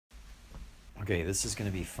Okay, this is going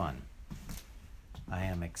to be fun. I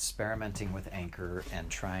am experimenting with Anchor and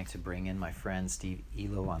trying to bring in my friend Steve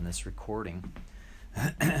Elo on this recording.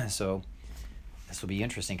 So this will be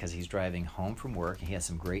interesting because he's driving home from work. He has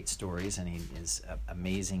some great stories and he is an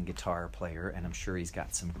amazing guitar player, and I'm sure he's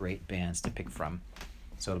got some great bands to pick from.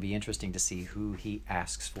 So it'll be interesting to see who he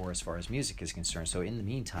asks for as far as music is concerned. So in the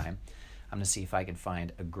meantime, I'm going to see if I can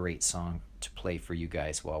find a great song to play for you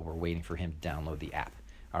guys while we're waiting for him to download the app.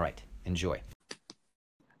 All right, enjoy.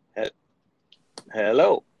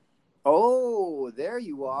 Hello. Oh, there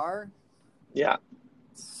you are. Yeah,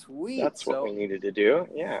 Sweet. that's what we needed to do.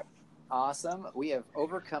 Yeah. Awesome. We have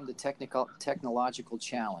overcome the technological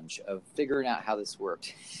challenge of figuring out how this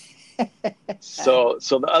worked. So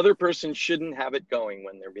the other person shouldn't have it going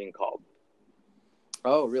when they're being called.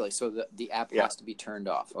 Oh, really? So the app has to be turned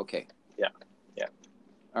off. Okay. Yeah.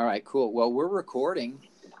 All right, cool. Well, we're recording,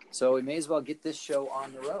 so we may as well get this show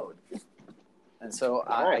on the road. And so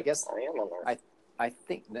I guess I am on there. I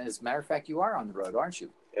think, as a matter of fact, you are on the road, aren't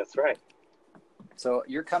you? That's right. So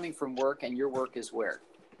you're coming from work, and your work is where?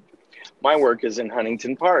 My work is in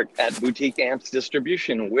Huntington Park at Boutique Amps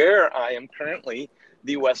Distribution, where I am currently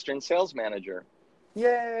the Western sales manager.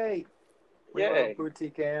 Yay! We love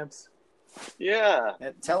Boutique Amps. Yeah.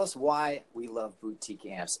 Tell us why we love Boutique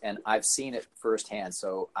Amps, and I've seen it firsthand,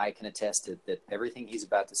 so I can attest to that everything he's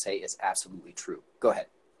about to say is absolutely true. Go ahead.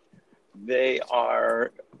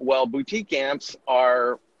 Boutique amps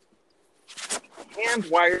are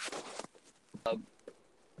hand-wired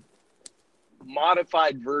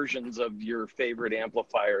modified versions of your favorite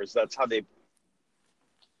amplifiers. That's how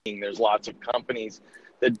there's lots of companies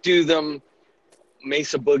that do them.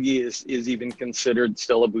 Mesa Boogie is even considered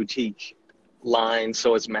still a boutique line,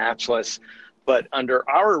 so it's matchless. But under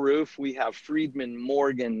our roof, we have Friedman,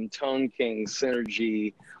 Morgan, Tone King,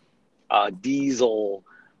 Synergy, Diesel,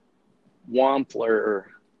 Wampler,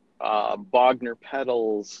 Bogner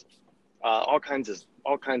pedals, all kinds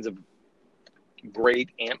of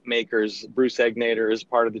great amp makers. Bruce Egnater is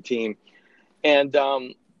part of the team, and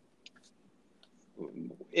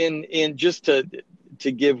in just to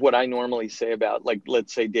give what I normally say about, like,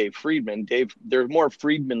 let's say Dave Friedman. There are more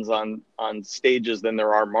Friedmans on stages than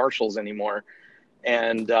there are Marshalls anymore,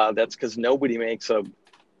 and that's because nobody makes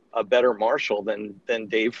a better Marshall than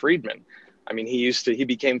Dave Friedman. I mean, he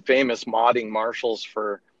became famous modding Marshalls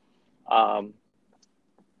for, Eddie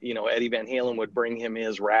Van Halen would bring him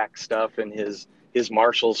his rack stuff and his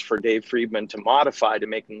Marshalls for Dave Friedman to modify to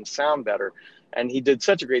make them sound better. And he did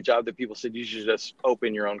such a great job that people said, you should just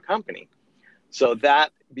open your own company. So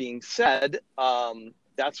that being said,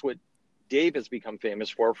 that's what Dave has become famous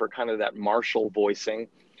for kind of that Marshall voicing.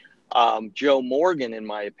 Joe Morgan, in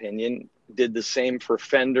my opinion, did the same for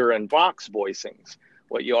Fender and Vox voicings.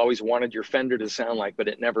 What you always wanted your Fender to sound like, but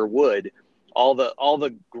it never would. All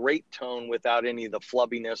the great tone without any of the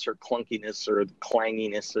flubbiness or clunkiness or the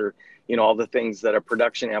clanginess or, all the things that a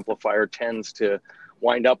production amplifier tends to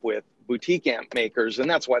wind up with. Boutique amp makers, and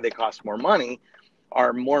that's why they cost more money,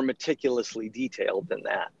 are more meticulously detailed than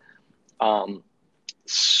that.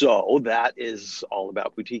 So that is all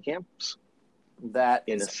about boutique amps. That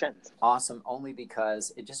in is a sense awesome, only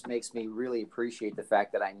because it just makes me really appreciate the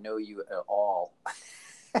fact that I know you at all.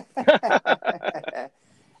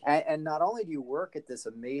 And not only do you work at this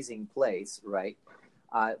amazing place, right,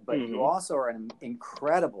 but you also are an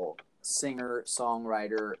incredible singer,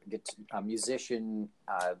 songwriter, musician,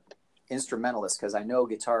 instrumentalist, because I know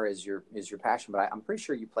guitar is your passion, but I'm pretty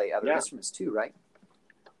sure you play other instruments too, right?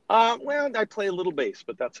 Well, I play a little bass,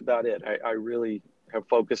 but that's about it. I really have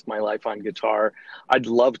focused my life on guitar. I'd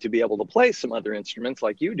love to be able to play some other instruments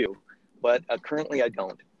like you do, but currently I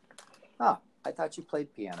don't. Oh, I thought you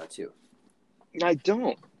played piano too. I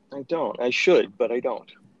don't. I should, but I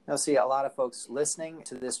don't. Now, see, a lot of folks listening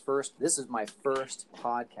to this is my first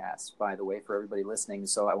podcast, by the way, for everybody listening.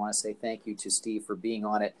 So I want to say thank you to Steve for being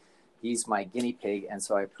on it. He's my guinea pig, and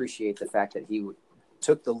so I appreciate the fact that he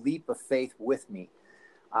took the leap of faith with me.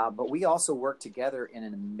 But we also work together in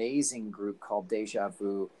an amazing group called Deja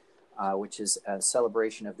Vu, which is a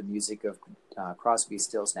celebration of the music of Crosby,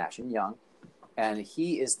 Stills, Nash & Young. And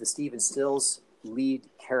he is the Stephen Stills lead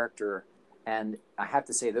character. And I have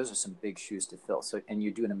to say, those are some big shoes to fill. So, and you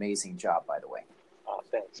do an amazing job, by the way. Oh,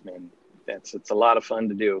 thanks, man. It's a lot of fun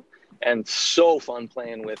to do. And so fun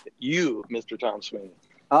playing with you, Mr. Tom Sweeney.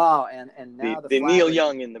 Oh, and now the Neil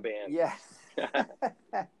Young in the band. Yeah.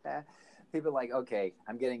 People are like, okay,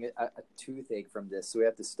 I'm getting a toothache from this, so we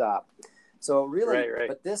have to stop. So really, Right.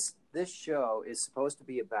 but this show is supposed to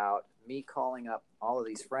be about me calling up all of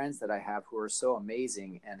these friends that I have who are so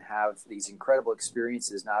amazing and have these incredible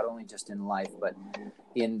experiences, not only just in life, but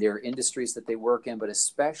in their industries that they work in, but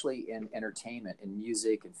especially in entertainment, in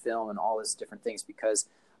music and film and all these different things, because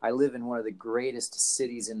I live in one of the greatest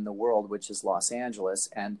cities in the world, which is Los Angeles,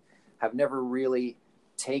 and have never really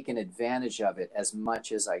taken advantage of it as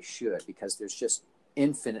much as I should, because there's just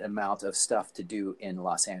infinite amount of stuff to do in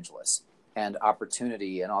Los Angeles, and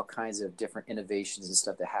opportunity and all kinds of different innovations and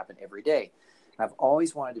stuff that happen every day. I've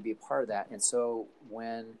always wanted to be a part of that. And so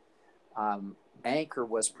when Anchor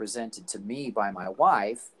was presented to me by my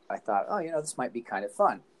wife, I thought, oh, this might be kind of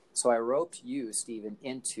fun. So I roped you, Stephen,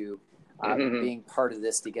 into being part of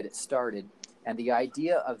this to get it started. And the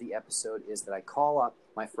idea of the episode is that I call up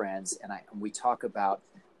my friends and we talk about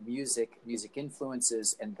music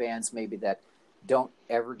influences, and bands maybe that don't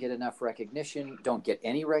ever get enough recognition, don't get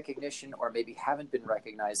any recognition, or maybe haven't been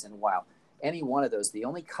recognized in a while. Any one of those. The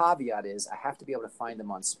only caveat is I have to be able to find them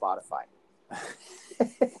on Spotify.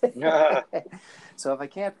 So if I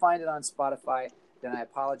can't find it on Spotify, then I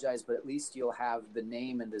apologize, but at least you'll have the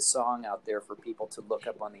name and the song out there for people to look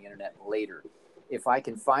up on the internet later. If I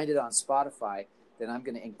can find it on Spotify, then I'm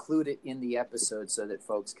going to include it in the episode so that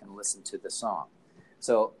folks can listen to the song.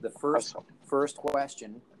 So the first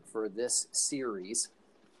question for this series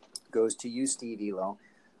goes to you, Steve Elo.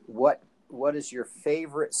 What is your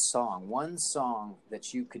favorite song? One song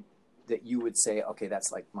that you would say, okay,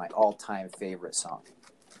 that's like my all-time favorite song.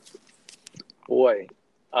 Boy,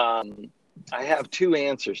 I have two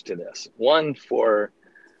answers to this. One for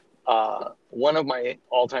one of my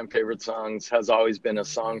all-time favorite songs has always been A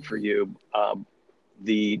Song for You,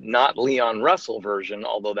 the not Leon Russell version,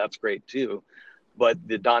 although that's great too, but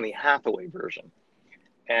the Donny Hathaway version.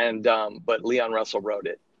 And but Leon Russell wrote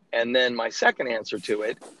it. And then my second answer to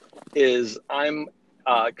it is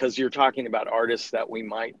because you're talking about artists that we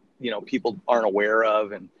might, people aren't aware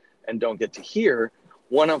of and don't get to hear.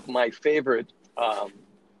 One of my favorite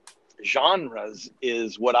genres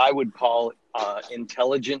is what I would call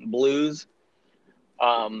intelligent blues.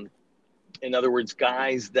 In other words,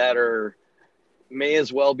 guys that may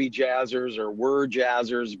as well be jazzers or were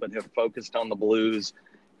jazzers, but have focused on the blues.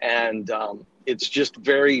 And it's just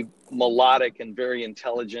very melodic and very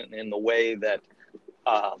intelligent in the way that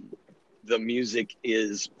the music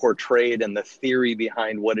is portrayed and the theory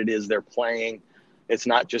behind what it is they're playing. It's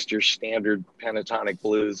not just your standard pentatonic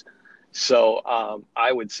blues. So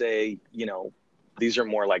I would say, these are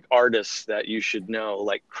more like artists that you should know,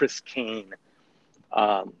 like Chris Caine,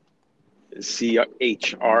 C-H-R-I-S,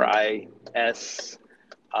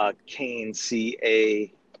 Caine,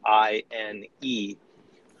 C-A-I-N-E,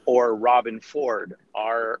 or Robben Ford,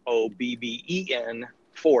 R-O-B-B-E-N,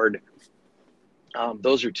 Ford.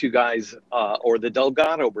 Those are two guys, or the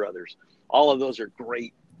Delgado brothers. All of those are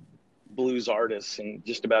great blues artists, and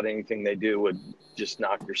just about anything they do would just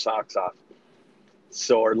knock your socks off.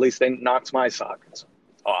 So, or at least they knocks my socks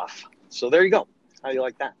off. So there you go. How do you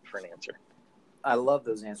like that for an answer? I love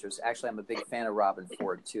those answers. Actually, I'm a big fan of Robben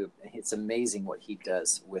Ford too. It's amazing what he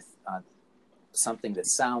does with something that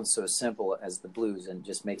sounds so simple as the blues and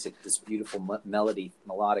just makes it this beautiful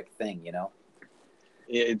melodic thing,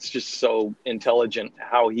 It's just so intelligent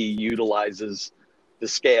how he utilizes the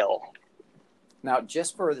scale. Now,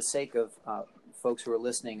 just for the sake of folks who are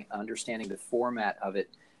listening, understanding the format of it,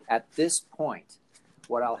 at this point,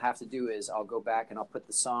 what I'll have to do is I'll go back and I'll put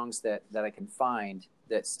the songs that I can find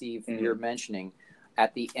that, Steve, you're mentioning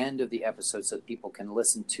at the end of the episode so that people can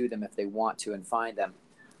listen to them if they want to and find them.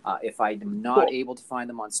 If I'm not able to find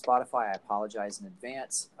them on Spotify, I apologize in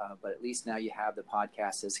advance, but at least now you have the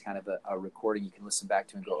podcast as kind of a recording you can listen back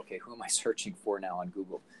to and go, okay, who am I searching for now on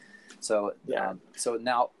Google? So, so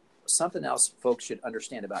now something else folks should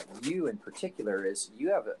understand about you in particular is you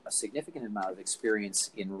have a significant amount of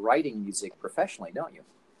experience in writing music professionally, don't you?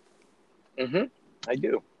 Mm-hmm. I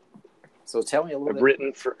do. So tell me a little bit.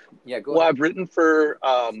 I've written for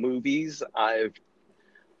movies. I've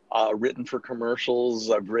written for commercials.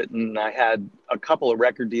 I had a couple of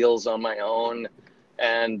record deals on my own,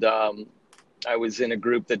 and I was in a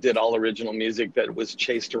group that did all original music that was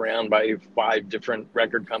chased around by 5 different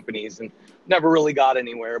record companies and never really got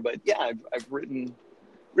anywhere. But yeah, I've written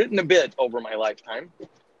a bit over my lifetime,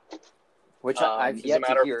 which I've yet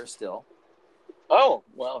to hear still. Oh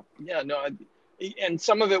well, yeah, no, and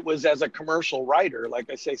some of it was as a commercial writer,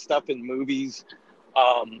 like I say, stuff in movies.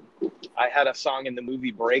 I had a song in the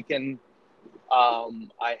movie Breakin'.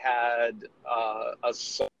 I had a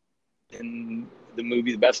song in the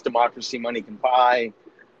movie The Best Democracy Money Can Buy.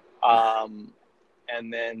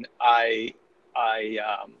 And then I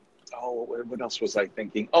oh, what else was I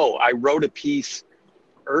thinking? Oh, I wrote a piece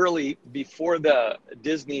early before the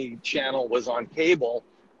Disney Channel was on cable.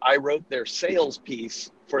 I wrote their sales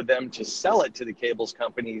piece for them to sell it to the cables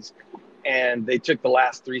companies, and they took the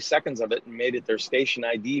last 3 seconds of it and made it their station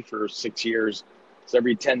ID for 6 years. So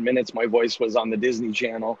every 10 minutes, my voice was on the Disney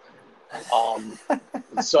Channel.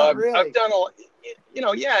 So I've Really? done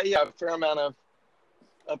a fair amount of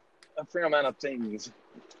a fair amount of things.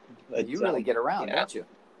 But You really get around, yeah, don't you?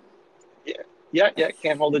 yeah,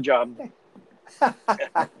 can't hold a job.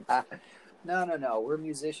 No. We're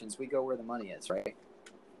musicians. We go where the money is, right?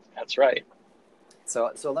 That's right.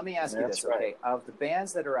 So let me ask you That's this, right. okay? Of the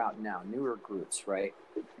bands that are out now, newer groups, right?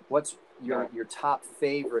 What's your top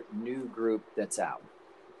favorite new group that's out?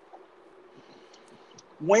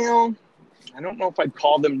 Well, I don't know if I'd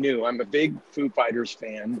call them new. I'm a big Foo Fighters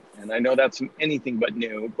fan, and I know that's anything but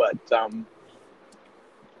new. But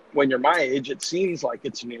when you're my age, it seems like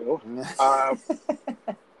it's new. Uh,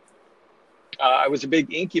 I was a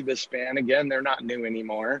big Incubus fan. Again, they're not new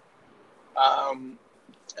anymore. Um,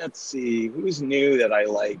 let's see, who's new that I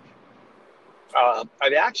like.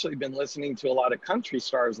 I've actually been listening to a lot of country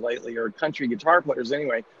stars lately, or country guitar players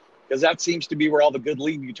anyway, because that seems to be where all the good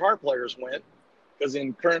lead guitar players went. Because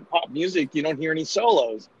in current pop music, you don't hear any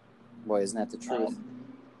solos. Boy, isn't that the truth?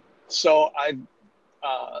 So I've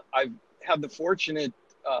had the fortunate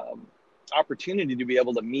opportunity to be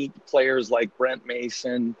able to meet players like Brent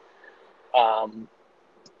Mason, um,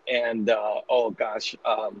 and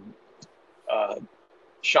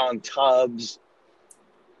Sean Tubbs,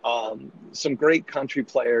 some great country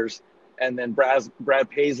players, and then Brad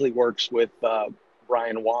Paisley works with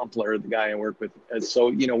Brian Wampler, the guy I work with. And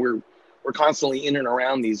so we're constantly in and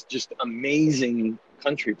around these just amazing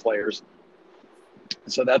country players.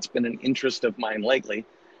 So that's been an interest of mine lately.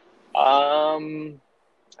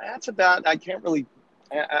 That's about. I can't really.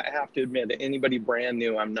 I have to admit, anybody brand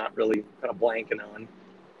new, I'm not really kind of blanking on.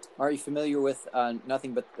 Are you familiar with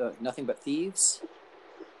Nothing But Thieves?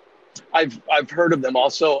 I've heard of them.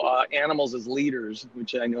 Also, Animals as Leaders,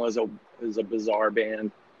 which I know is a bizarre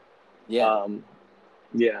band. Yeah.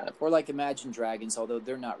 Yeah. Or like Imagine Dragons, although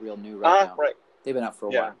they're not real new right now. Right. They've been out for a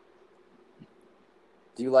while.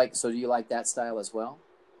 Do you like that style as well?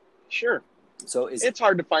 Sure. So it's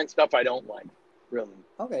hard to find stuff I don't like, really.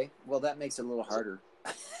 Okay. Well, that makes it a little harder.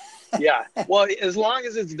 Yeah. Well, as long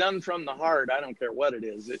as it's done from the heart, I don't care what it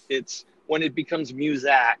is. It's when it becomes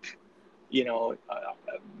muzak,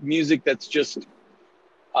 music that's just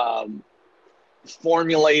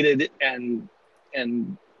formulated and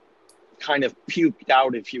kind of puked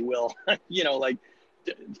out, if you will. Like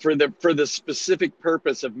for the specific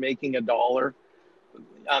purpose of making a dollar.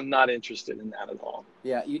 I'm not interested in that at all.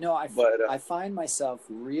 Yeah, I find myself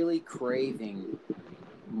really craving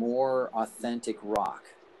more authentic rock.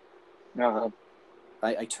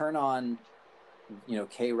 I turn on,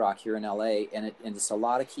 K-Rock here in LA, and it's a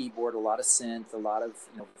lot of keyboard, a lot of synth, a lot of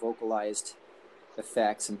vocalized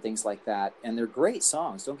effects and things like that. And they're great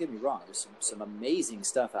songs. Don't get me wrong. There's some amazing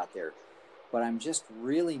stuff out there, but I'm just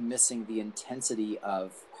really missing the intensity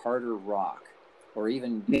of harder rock, or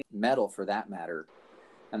even metal for that matter.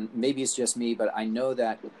 And maybe it's just me, but I know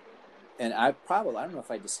that, and I don't know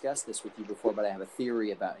if I discussed this with you before, but I have a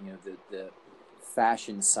theory about, the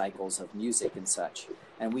fashion cycles of music and such.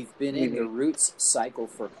 And we've been in the roots cycle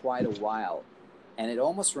for quite a while. And it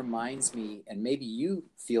almost reminds me, and maybe you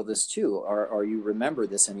feel this too, or you remember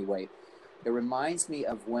this anyway, it reminds me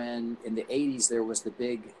of when in the 80s there was the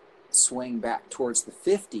big swing back towards the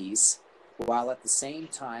 50s, while at the same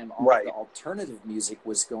time all of the alternative music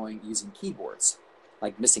was going using keyboards,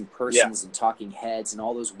 like Missing Persons and Talking Heads and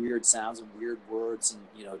all those weird sounds and weird words and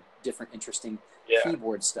different interesting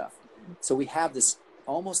keyboard stuff. So we have this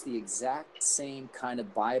almost the exact same kind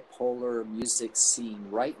of bipolar music scene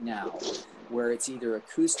right now, where it's either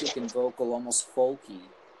acoustic and vocal, almost folky,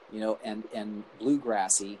 and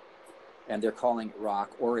bluegrassy, and they're calling it rock,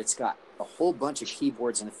 or it's got a whole bunch of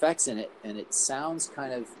keyboards and effects in it, and it sounds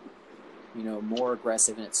kind of, more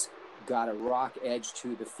aggressive, and it's got a rock edge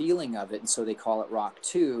to the feeling of it, and so they call it rock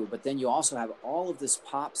too. But then you also have all of this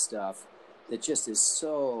pop stuff that just is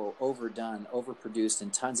so overdone, overproduced,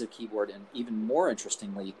 and tons of keyboard, and even more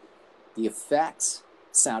interestingly, the effects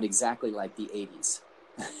sound exactly like the 80s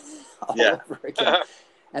all over again.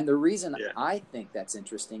 And the reason I think that's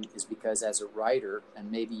interesting is because as a writer,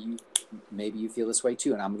 and maybe you feel this way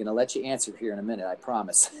too, and I'm going to let you answer here in a minute, I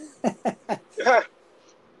promise,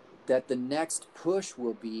 that the next push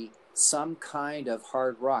will be some kind of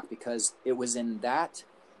hard rock, because it was in that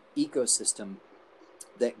ecosystem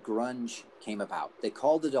that grunge came about. They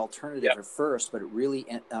called it alternative at first, but it really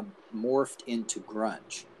morphed into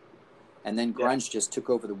grunge. And then grunge just took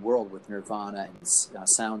over the world with Nirvana and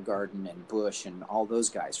Soundgarden and Bush and all those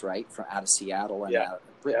guys, right? From out of Seattle and out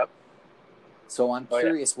of Britain. So I'm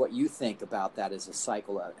curious what you think about that as a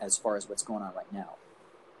cycle, as far as what's going on right now.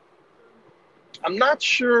 I'm not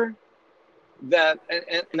sure that,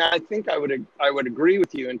 and I think I would agree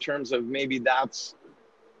with you in terms of maybe that's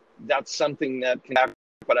something that can happen.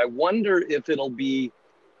 But I wonder if it'll be.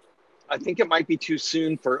 I think it might be too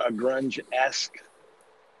soon for a grunge-esque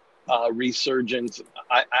resurgence.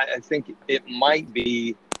 I think it might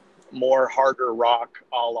be more harder rock,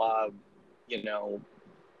 a la, you know,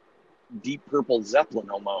 Deep Purple, Zeppelin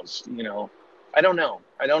almost. You know, I don't know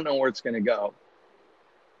where it's going to go.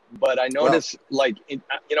 But I notice,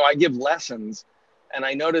 I give lessons, and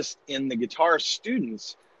I notice in the guitar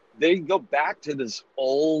students, they go back to this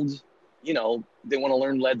old, you know, they want to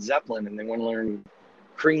learn Led Zeppelin, and they want to learn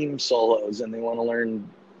Cream solos, and they want to learn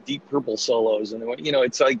Deep Purple solos, and they want, you know,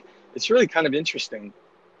 it's like, it's really kind of interesting,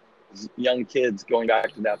 young kids going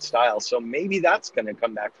back to that style. So maybe that's going to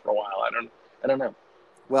come back for a while. I don't know.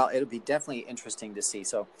 Well, it'll be definitely interesting to see.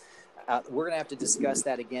 So we're going to have to discuss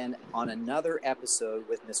that again on another episode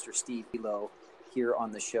with Mr. Steve Elo here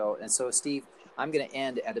on the show. And so, Steve, I'm going to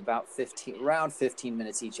end at about around 15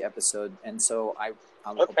 minutes each episode. And so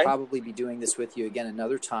I'll probably be doing this with you again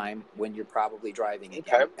another time when you're probably driving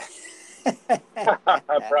again. Okay.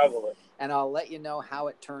 Probably. And I'll let you know how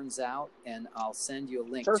it turns out, and I'll send you a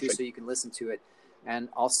link too, so you can listen to it. And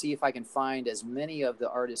I'll see if I can find as many of the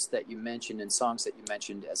artists that you mentioned and songs that you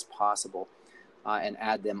mentioned as possible, and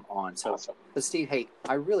add them on. So, awesome. But Steve, hey,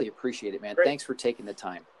 I really appreciate it, man. Great. Thanks for taking the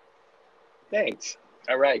time. Thanks.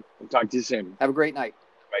 All right. We'll talk to you soon. Have a great night.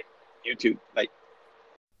 Bye. You too. Bye.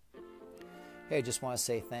 Hey, I just want to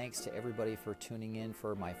say thanks to everybody for tuning in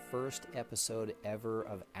for my first episode ever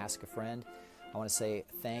of Ask a Friend. I want to say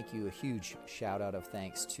thank you, a huge shout out of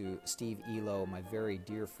thanks to Steve Elo, my very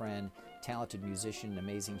dear friend, talented musician,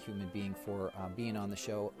 amazing human being, for being on the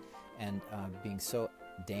show and being so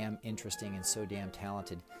damn interesting and so damn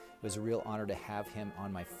talented. It was a real honor to have him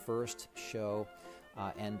on my first show,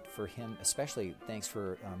 and for him especially, thanks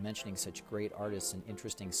for mentioning such great artists and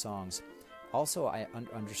interesting songs. Also, I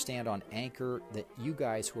understand on Anchor that you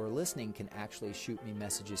guys who are listening can actually shoot me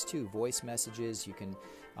messages too, voice messages. You can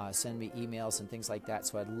send me emails and things like that.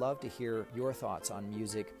 So I'd love to hear your thoughts on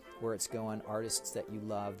music, where it's going, artists that you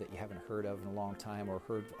love that you haven't heard of in a long time or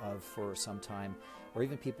heard of for some time, or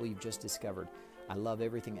even people you've just discovered. I love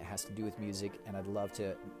everything that has to do with music, and I'd love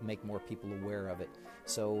to make more people aware of it.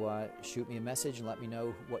 So shoot me a message and let me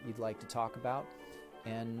know what you'd like to talk about,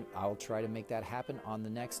 and I'll try to make that happen on the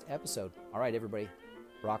next episode. All right, everybody,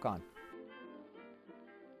 rock on.